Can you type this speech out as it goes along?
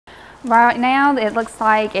Right now, it looks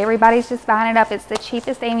like everybody's just buying it up. It's the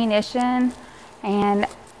cheapest ammunition, and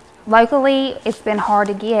locally, it's been hard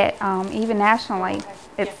to get. Even nationally,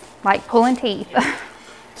 it's like pulling teeth.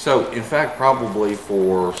 So, in fact, probably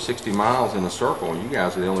for 60 miles in a circle, you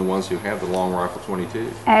guys are the only ones who have the long rifle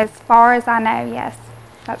 22. As far as I know, yes,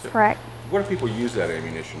 that's So, correct. what do people use that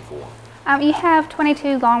ammunition for? You have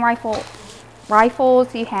 22 long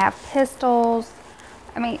rifles, you have pistols,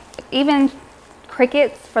 I mean, even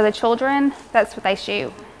crickets for the children, that's what they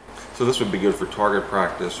shoot. So this would be good for target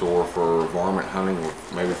practice or for varmint hunting, or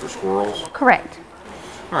maybe for squirrels? Correct.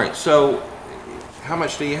 All right, so how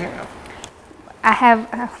much do you have? I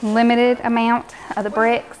have a limited amount of the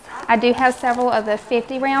bricks. I do have several of the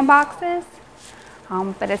 50 round boxes,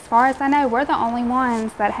 but as far as I know, we're the only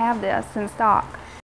ones that have this in stock.